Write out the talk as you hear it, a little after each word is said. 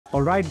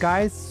Alright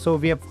guys, so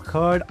we have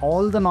heard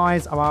all the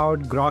noise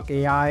about Grok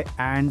AI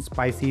and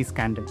spicy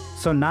scandal.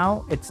 So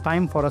now it's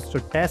time for us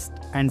to test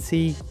and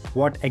see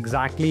what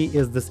exactly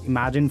is this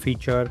Imagine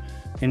feature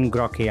in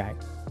Grok AI.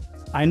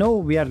 I know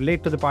we are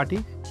late to the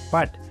party,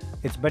 but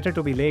it's better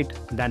to be late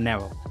than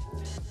never.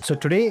 So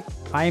today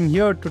I am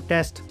here to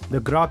test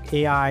the Grok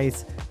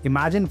AI's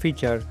Imagine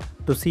feature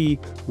to see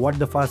what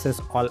the fuss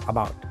is all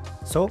about.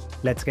 So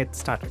let's get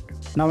started.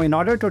 Now in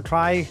order to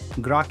try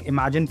Grok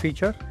Imagine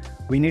feature,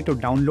 we need to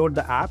download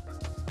the app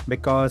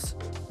because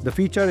the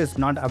feature is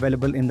not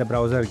available in the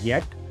browser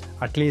yet,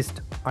 at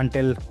least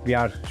until we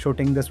are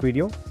shooting this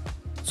video.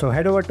 So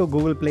head over to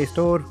Google Play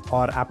Store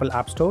or Apple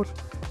App Store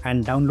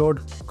and download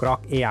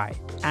Grok AI,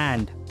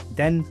 and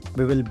then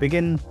we will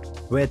begin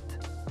with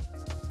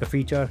the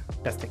feature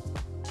testing.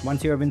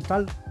 Once you have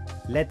installed,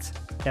 let's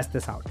test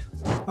this out.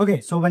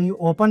 Okay, so when you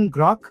open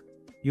Grok,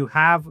 you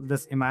have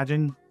this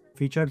Imagine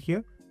feature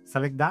here.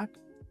 Select that,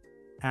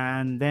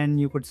 and then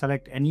you could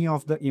select any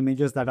of the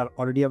images that are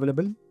already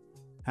available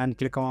and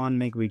click on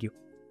Make Video.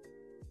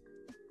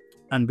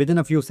 And within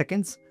a few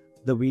seconds,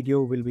 the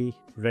video will be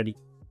ready,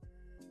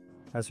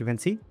 as you can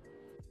see.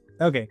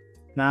 Okay,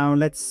 now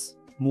let's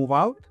move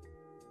out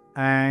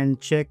and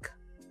check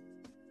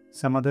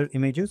some other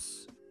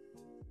images.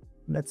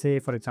 Let's say,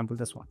 for example,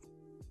 this one,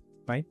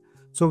 right?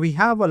 So we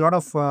have a lot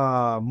of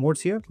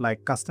modes here,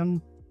 like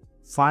custom,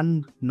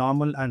 fun,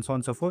 normal, and so on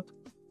and so forth.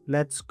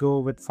 Let's go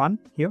with fun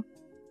here.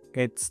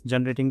 It's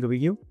generating the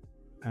video,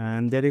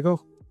 and there you go.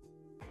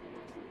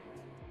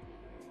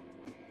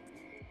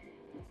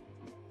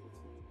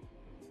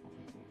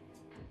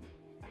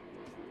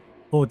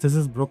 Oh, this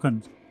is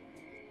broken.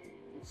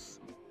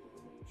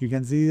 You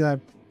can see that.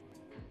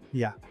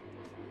 Yeah.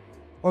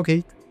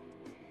 Okay.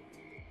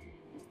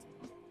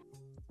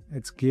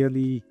 It's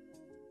clearly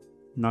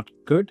not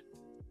good.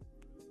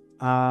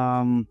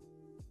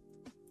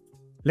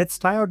 Let's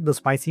try out the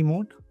spicy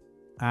mode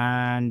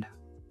and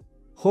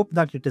hope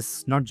that it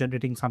is not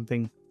generating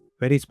something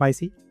very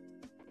spicy.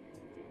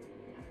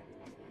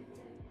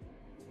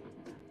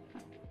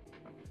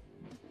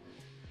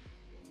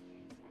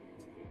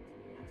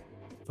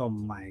 Oh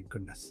my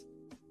goodness.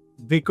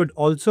 We could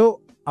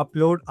also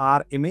upload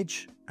our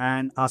image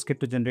and ask it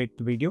to generate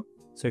the video.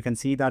 So you can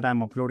see that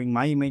I'm uploading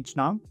my image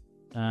now,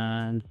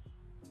 and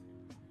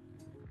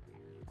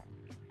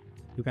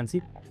you can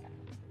see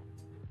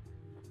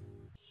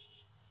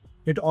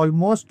it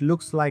almost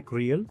looks like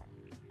real,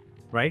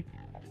 right?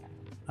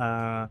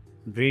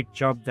 Great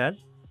job there.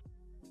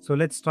 So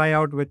let's try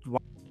out with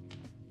one.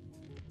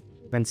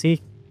 You can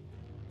see.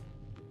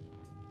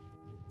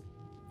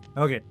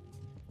 Okay.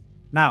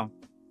 Now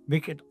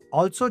we could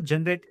also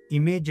generate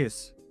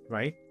images,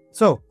 right?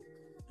 So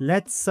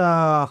let's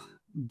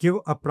give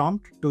a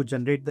prompt to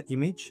generate the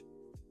image.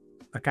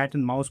 A cat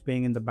and mouse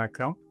playing in the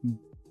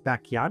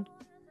backyard.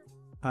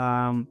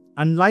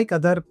 Unlike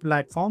other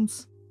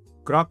platforms,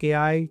 Grok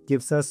AI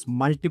gives us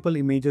multiple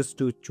images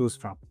to choose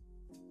from.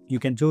 You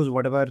can choose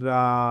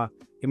whatever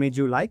image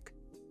you like,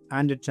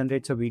 and it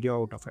generates a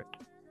video out of it.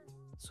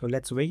 So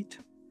let's wait.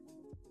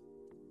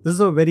 This is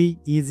a very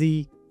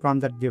easy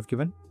prompt that we have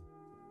given.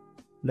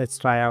 Let's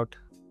try out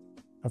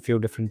a few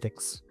different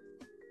things.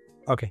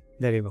 Okay,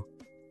 there you go.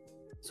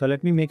 So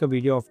let me make a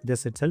video of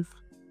this itself.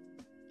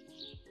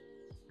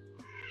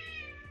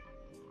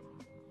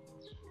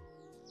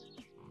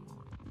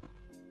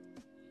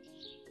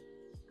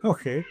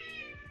 Okay,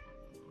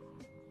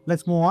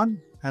 let's move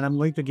on, and I'm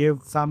going to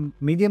give some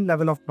medium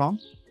level of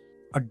prompt.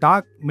 A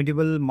dark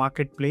medieval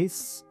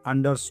marketplace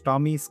under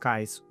stormy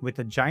skies with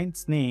a giant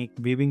snake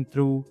weaving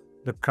through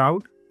the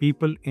crowd,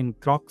 people in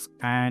cloaks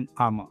and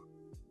armor.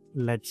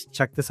 Let's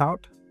check this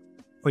out.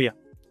 Oh yeah,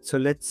 so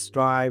let's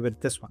try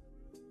with this one.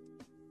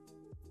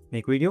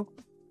 Make video,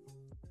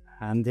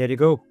 and there you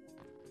go.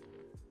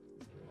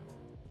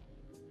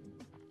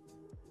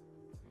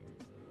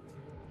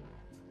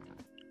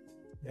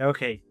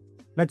 Okay,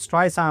 let's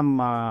try some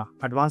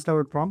advanced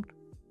level prompt.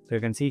 So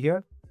you can see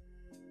here,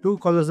 two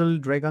colossal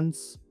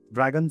dragons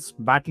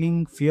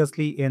battling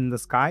fiercely in the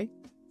sky,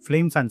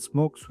 flames and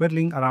smoke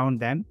swirling around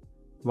them,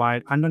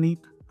 while underneath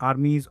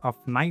armies of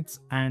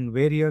knights and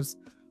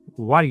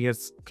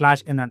warriors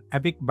clash in an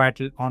epic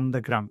battle on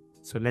the ground.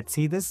 So let's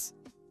see this.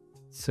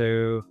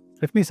 So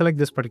let me select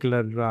this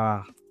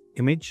particular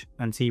image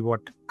and see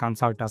what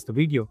comes out as the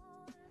video.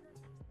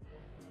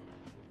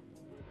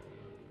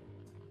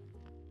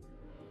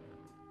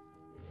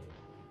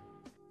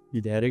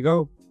 There you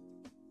go.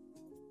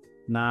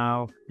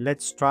 Now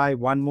let's try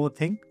one more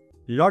thing.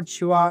 Lord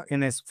Shiva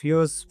in his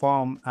fierce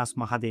form as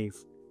Mahadev,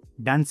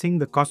 dancing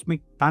the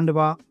cosmic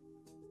Tandava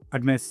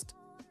amidst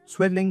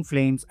swirling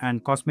flames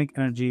and cosmic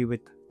energy,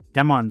 with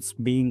demons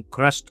being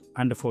crushed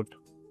underfoot.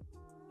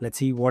 Let's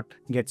see what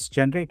gets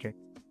generated.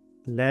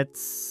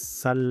 Let's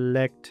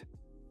select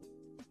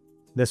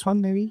this one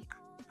maybe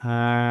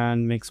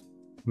and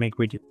make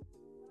video.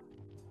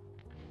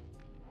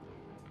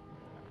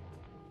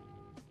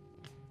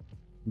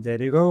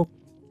 There you go.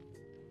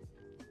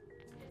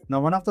 Now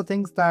one of the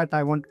things that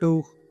I want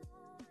to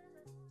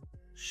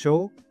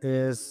show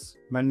is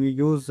when we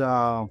use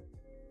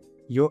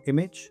your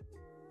image.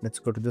 Let's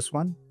go to this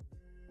one.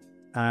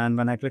 And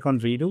when I click on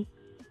redo,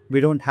 we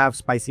don't have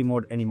spicy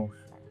mode anymore,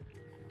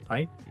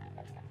 right?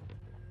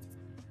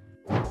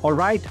 All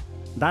right,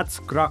 that's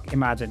Grok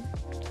Imagine.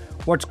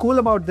 What's cool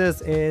about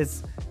this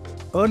is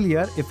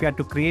earlier, if we had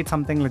to create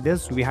something like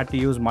this, we had to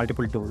use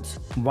multiple tools.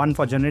 One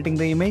for generating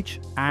the image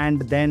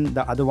and then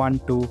the other one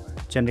to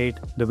generate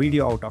the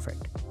video out of it.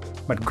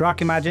 But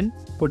Grok Imagine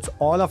puts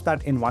all of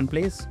that in one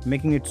place,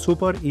 making it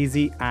super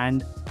easy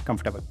and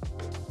comfortable.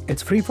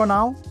 It's free for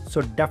now,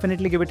 so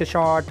definitely give it a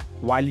shot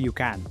while you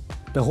can.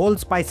 The whole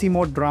spicy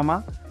mode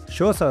drama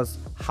shows us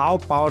how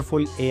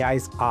powerful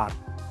AIs are.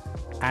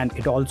 And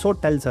it also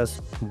tells us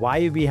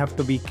why we have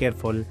to be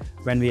careful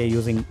when we are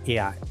using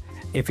AI.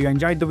 If you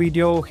enjoyed the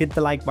video, hit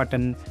the like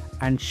button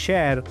and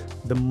share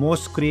the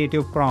most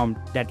creative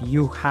prompt that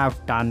you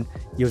have done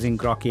using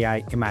Grok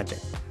AI Imagine.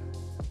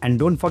 And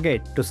don't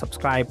forget to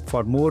subscribe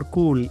for more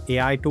cool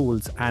AI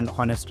tools and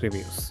honest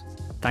reviews.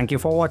 Thank you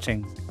for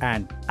watching,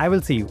 and I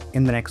will see you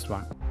in the next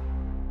one.